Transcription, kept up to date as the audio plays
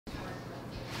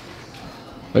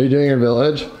Are you doing your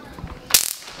village?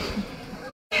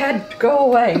 Head, go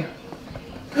away.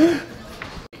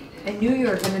 I knew you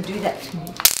were gonna do that to me.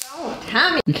 Oh,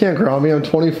 Tommy. You can't ground me, I'm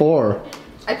 24.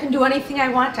 I can do anything I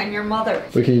want, I'm your mother.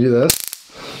 Wait, can you do this?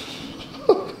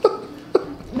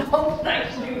 No, I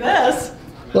can do this.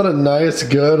 What a nice,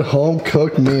 good,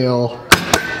 home-cooked meal.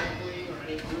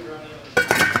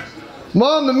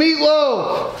 Mom, the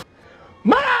meatloaf!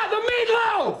 Mom, the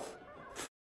meatloaf!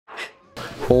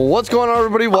 What's going on,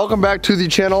 everybody? Welcome back to the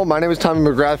channel. My name is Tommy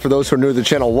McGrath. For those who are new to the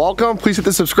channel, welcome. Please hit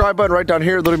the subscribe button right down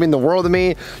here. It literally means the world to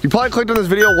me. You probably clicked on this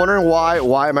video wondering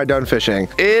why am I done fishing?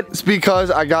 It's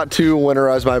because I got to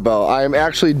winterize my boat. I am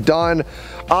actually done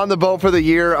on the boat for the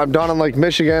year. I'm done on Lake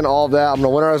Michigan, all of that. I'm gonna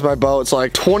winterize my boat. It's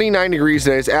like 29 degrees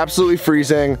today. It's absolutely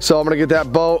freezing. So I'm gonna get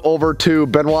that boat over to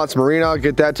Benoit's Marina,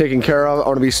 get that taken care of. I'm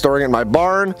gonna be storing it in my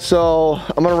barn. So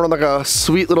I'm gonna run like a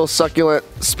sweet little succulent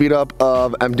speed up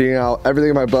of emptying out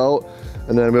everything in my boat.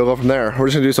 And then we'll go from there. We're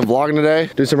just gonna do some vlogging today,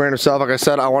 do some random stuff. Like I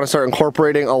said, I wanna start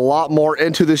incorporating a lot more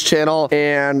into this channel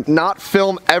and not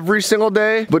film every single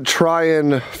day, but try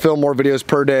and film more videos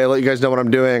per day, let you guys know what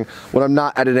I'm doing when I'm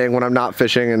not editing, when I'm not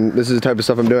fishing, and this is the type of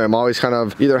stuff I'm doing. I'm always kind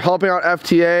of either helping out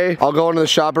FTA, I'll go into the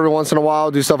shop every once in a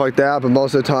while, do stuff like that, but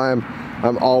most of the time,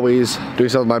 I'm always doing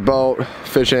stuff with my boat,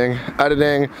 fishing,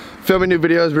 editing, filming new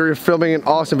videos. We're filming an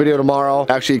awesome video tomorrow.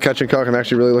 Actually, catch and cook. I'm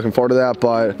actually really looking forward to that,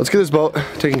 but let's get this boat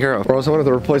taken care of. Or else I'm gonna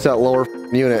have to replace that lower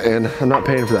unit, and I'm not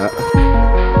paying for that.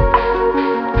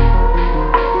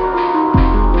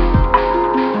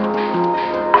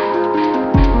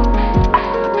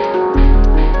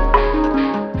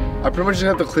 I pretty much just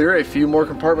have to clear a few more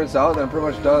compartments out, and then I'm pretty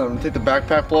much done. I'm gonna take the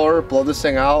backpack blower, blow this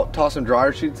thing out, toss some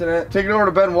dryer sheets in it, take it over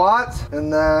to Benoit's,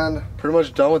 and then pretty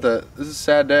much done with it. This is a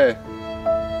sad day.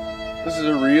 This is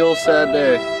a real sad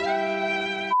day.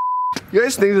 You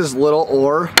guys think this little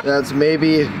oar that's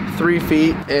maybe 3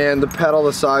 feet and the pedal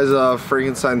the size of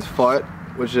Frankenstein's foot,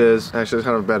 which is actually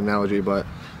kind of a bad analogy, but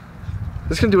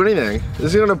this can do anything.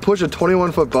 This is gonna push a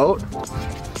 21-foot boat?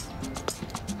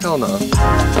 Hell no.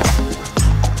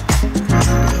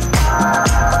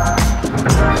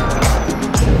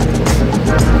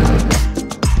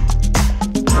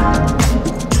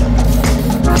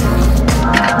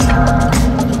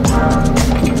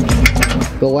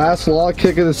 The last log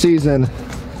kick of the season.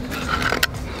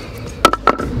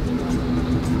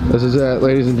 This is it,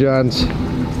 ladies and gents.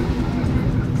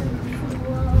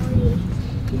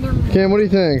 Cam, what do you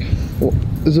think?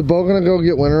 Is the boat gonna go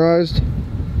get winterized?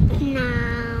 No.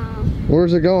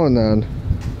 Where's it going then?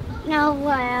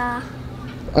 Nowhere.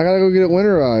 I gotta go get it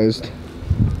winterized.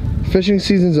 Fishing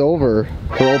season's over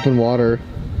for open water.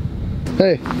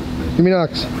 Hey, give me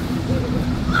Knox.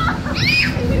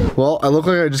 Well, I look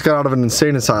like I just got out of an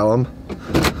insane asylum,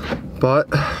 but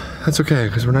that's okay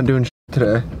because we're not doing shit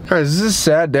today. Guys, this is a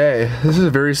sad day. This is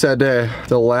a very sad day.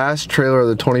 The last trailer of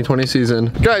the 2020 season.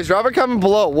 Guys, drop a comment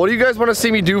below. What do you guys want to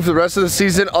see me do for the rest of the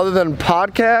season other than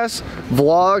podcasts,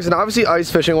 vlogs, and obviously ice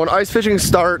fishing? When ice fishing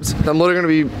starts, I'm literally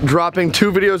going to be dropping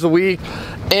 2 videos a week,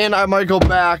 and I might go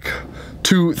back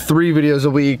to 3 videos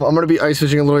a week. I'm gonna be ice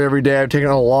fishing literally every day. I've taken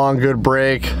a long, good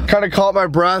break. Kind of caught my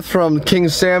breath from king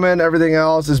salmon. Everything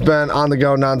else has been on the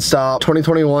go nonstop.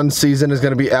 2021 season is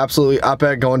gonna be absolutely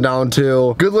epic. Going down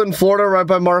to Goodland, Florida, right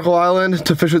by Marco Island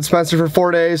to fish with Spencer for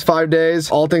 4 days, 5 days.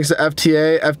 All thanks to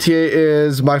FTA. FTA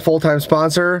is my full-time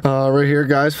sponsor. Right here,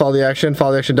 guys. Follow the action.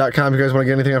 FollowTheAction.com. If you guys want to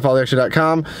get anything on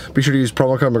FollowTheAction.com, be sure to use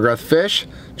promo code McGrathFish.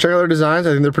 Check out their designs.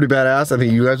 I think they're pretty badass. I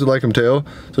think you guys would like them too.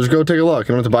 So just go take a look.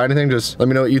 You don't have to buy anything. Just let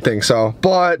me know what you think. So,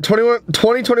 but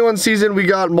 2021 season, we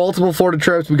got multiple Florida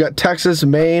trips. We got Texas,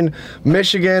 Maine,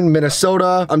 Michigan,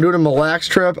 Minnesota. I'm doing a Mille Lacs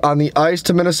trip on the ice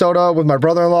to Minnesota with my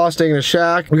brother-in-law, staying in a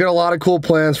shack. We got a lot of cool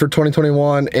plans for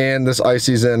 2021 and this ice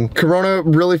season. Corona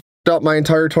really up my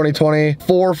entire 2020.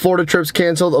 4 Florida trips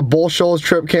canceled, a Bull Shoals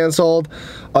trip canceled,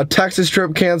 a Texas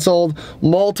trip canceled,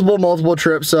 multiple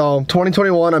trips. So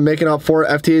 2021, I'm making up for it.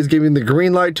 FTA is giving the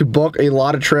green light to book a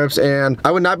lot of trips, and I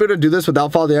would not be able to do this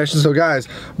without Follow the Action. So guys,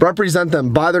 represent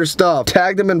them, buy their stuff,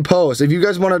 tag them in posts. If you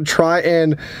guys want to try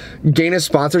and gain a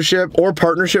sponsorship or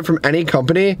partnership from any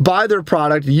company, buy their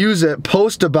product, use it,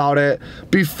 post about it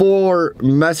before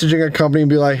messaging a company and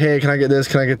be like, hey, can I get this,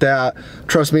 can I get that?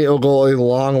 Trust me, it'll go a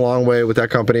long way with that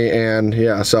company. And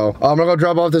yeah, so I'm gonna go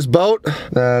drop off this boat,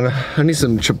 and I need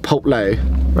some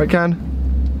Chipotle, right,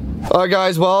 Ken? All right,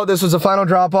 guys, well, this was the final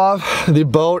drop off. The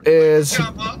boat is,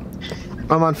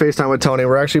 I'm on FaceTime with Tony.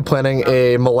 We're actually planning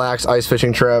a Mille Lacs ice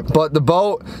fishing trip, but the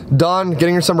boat done,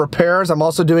 getting her some repairs. I'm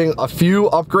also doing a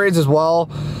few upgrades as well.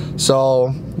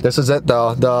 So this is it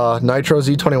though. The Nitro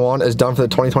Z21 is done for the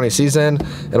 2020 season.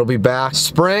 It'll be back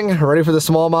spring, ready for the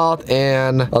smallmouth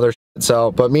and other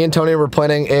So, but me and Tony were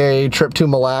planning a trip to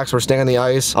Mille Lacs. We're staying on the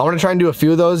ice. I want to try and do a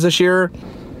few of those this year.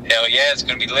 Hell yeah, it's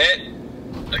gonna be lit.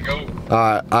 Let's go.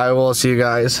 I will see you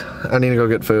guys. I need to go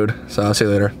get food, so I'll see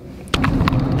you later.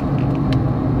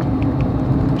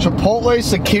 Chipotle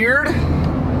secured.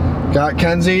 Got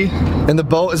Kenzie, and the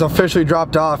boat is officially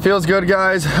dropped off. Feels good,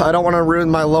 guys. I don't want to ruin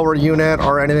my lower unit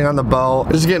or anything on the boat.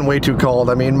 This is getting way too cold.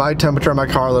 I mean, my temperature in my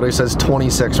car literally says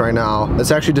 26 right now.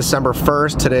 It's actually December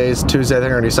 1st. Today's Tuesday. I think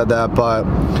I already said that, but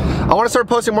I want to start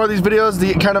posting more of these videos,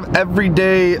 the kind of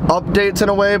everyday updates in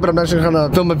a way, but I'm not just going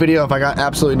to film a video if I got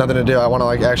absolutely nothing to do. I want to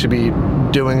like actually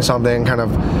be doing something, kind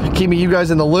of keeping you guys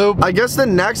in the loop. I guess the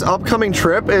next upcoming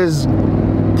trip is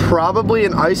probably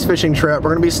an ice fishing trip. We're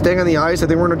gonna be staying on the ice. I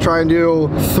think we're gonna try and do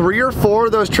 3 or 4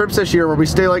 of those trips this year where we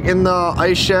stay like in the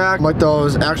ice shack, like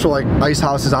those actual like ice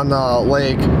houses on the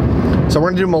lake. So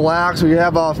we're gonna do Mille Lacs. We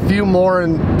have a few more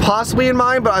and possibly in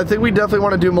mind, but I think we definitely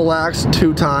want to do Mille Lacs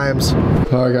 2 times.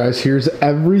 All right, guys, here's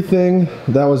everything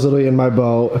that was literally in my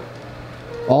boat.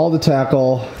 All the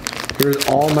tackle. Here's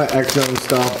all my X-Zone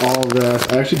stuff, all of this.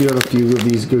 I actually do have a few of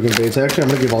these Guggen baits. Actually, I'm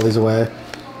gonna give all these away.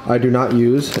 I do not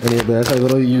use any of this. I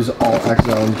literally use all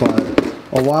X-Zone, but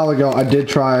a while ago I did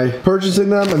try purchasing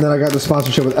them, and then I got the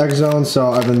sponsorship with X-Zone, so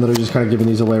I've been literally just kind of giving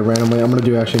these away randomly. I'm gonna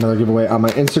do actually another giveaway on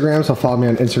my Instagram, so follow me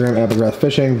on Instagram at McGrath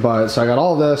Fishing. But so I got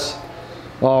all of this,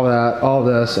 all of that, all of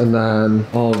this, and then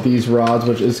all of these rods,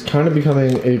 which is kind of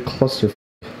becoming a cluster.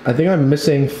 I think I'm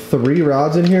missing 3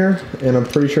 rods in here, and I'm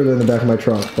pretty sure they're in the back of my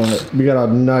truck, but we got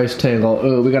a nice tangle.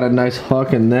 Ooh, we got a nice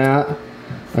hook in that.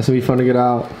 That's gonna be fun to get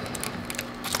out.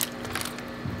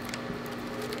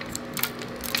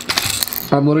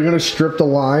 I'm literally gonna strip the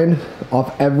line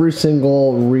off every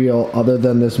single reel other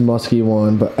than this musky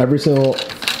one, but every single,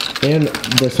 and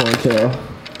this one too.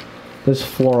 This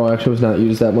fluoro actually was not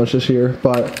used that much this year,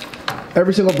 but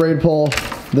every single braid pull,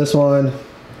 this one,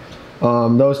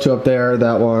 those 2 up there,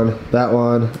 that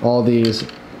one, all these,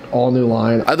 all new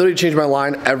line. I literally change my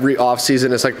line every off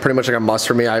season. It's like pretty much like a must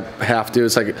for me. I have to.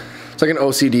 It's like an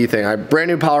OCD thing. Brand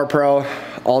new Power Pro,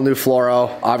 all new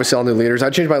fluoro, obviously all new leaders.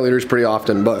 I change my leaders pretty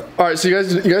often, but all right. So you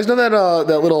guys know that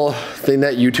that little thing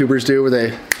that YouTubers do where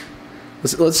they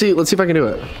let's see if I can do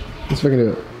it. Let's see if I can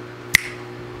do it.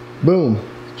 Boom,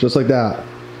 just like that,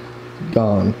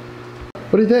 gone.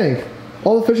 What do you think?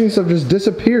 All the fishing stuff just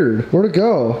disappeared. Where'd it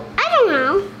go? I don't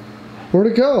know. Where'd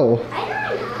it go? I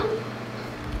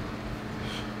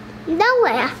don't know.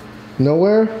 Nowhere.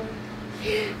 Nowhere?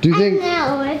 Do you think?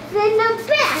 No, it's in the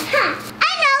bin. Huh.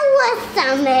 I know what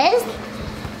some is.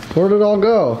 Where did it all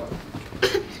go?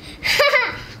 From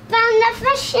the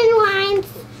fishing lines.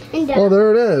 And Oh,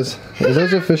 there it is. Is those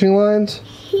the fishing lines?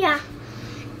 Yeah.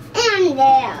 And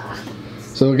there.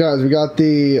 So guys, we got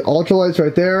the ultralights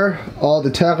right there, all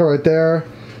the tackle right there,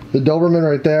 the Doberman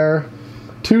right there,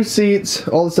 2 seats,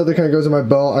 all the stuff that kind of goes in my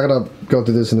boat. I gotta go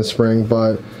through this in the spring,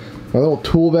 but my little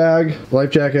tool bag,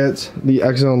 life jackets, the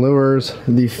X-Zone lures,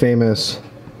 the famous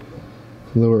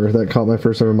lure that caught my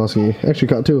first ever muskie. Actually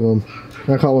caught 2 of them.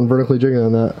 I caught one vertically jigging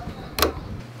on that.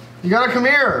 You gotta come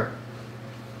here.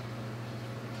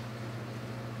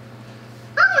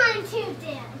 I want to,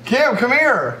 Dad. Cam, come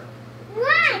here.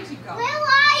 What? Where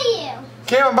are you?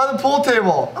 Cam, I'm by the pool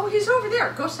table. Oh, he's over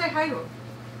there. Go say hi to him.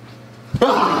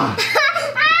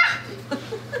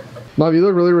 Mom, you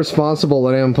look really responsible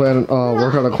letting him play on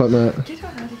workout equipment. Get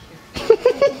out of here.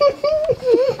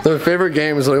 Their favorite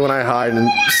game is literally when I hide and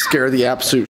scare the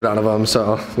absolute shit out of them,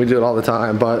 so we do it all the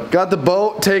time. But got the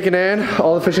boat taken in,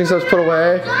 all the fishing stuff's put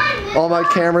away, all my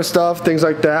camera stuff, things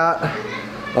like that.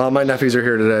 My nephews are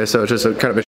here today, so it's just a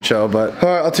kind of a show, but all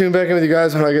right, I'll tune back in with you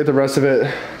guys when I get the rest of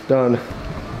it done.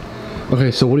 Okay,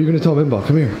 so what are you gonna tell Bimbo?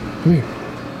 Come here, come here.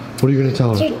 What are you gonna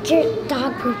tell her? Your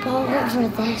dog poop all over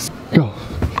this. Go.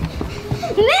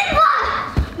 Midwa!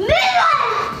 Midwa!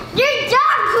 Your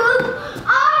dog poop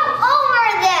all over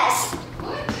this!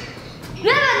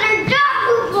 Midwa, your dog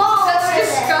poop all over this!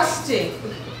 That's disgusting.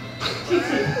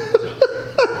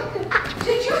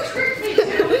 Did you trick me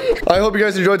too? I hope you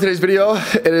guys enjoyed today's video.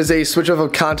 It is a switch up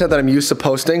of content that I'm used to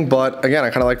posting, but again, I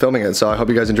kind of like filming it, so I hope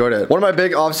you guys enjoyed it. One of my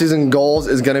big off-season goals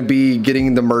is gonna be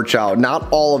getting the merch out. Not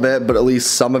all of it, but at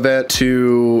least some of it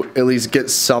to at least get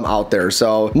some out there.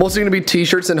 So mostly gonna be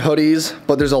t-shirts and hoodies,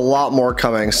 but there's a lot more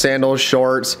coming. Sandals,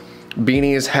 shorts,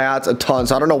 beanies, hats, a ton.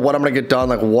 So I don't know what I'm gonna get done,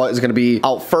 like what is gonna be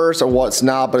out first or what's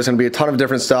not, but it's gonna be a ton of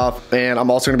different stuff. And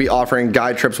I'm also gonna be offering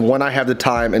guide trips when I have the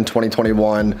time in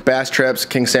 2021. Bass trips,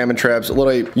 king salmon trips,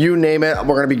 literally you name it,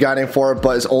 we're gonna be guiding for it,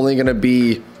 but it's only gonna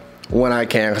be when I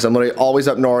can, because I'm literally always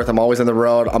up north. I'm always on the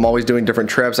road. I'm always doing different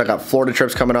trips. I got Florida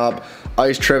trips coming up,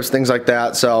 ice trips, things like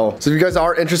that. So if you guys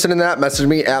are interested in that, message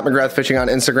me at McGrath Fishing on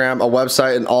Instagram. A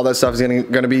website and all that stuff is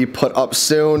gonna be put up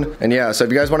soon. And yeah, so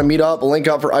if you guys want to meet up, link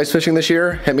up for ice fishing this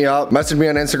year, hit me up. Message me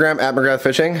on Instagram at McGrath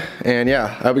Fishing. And yeah,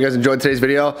 I hope you guys enjoyed today's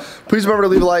video. Please remember to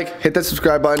leave a like, hit that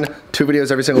subscribe button. 2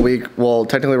 videos every single week. Well,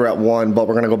 technically we're at 1, but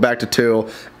we're gonna go back to 2,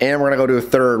 and we're gonna go to a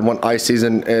 3rd when ice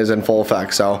season is in full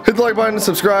effect. So hit the like button,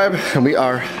 subscribe, and we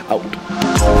are out.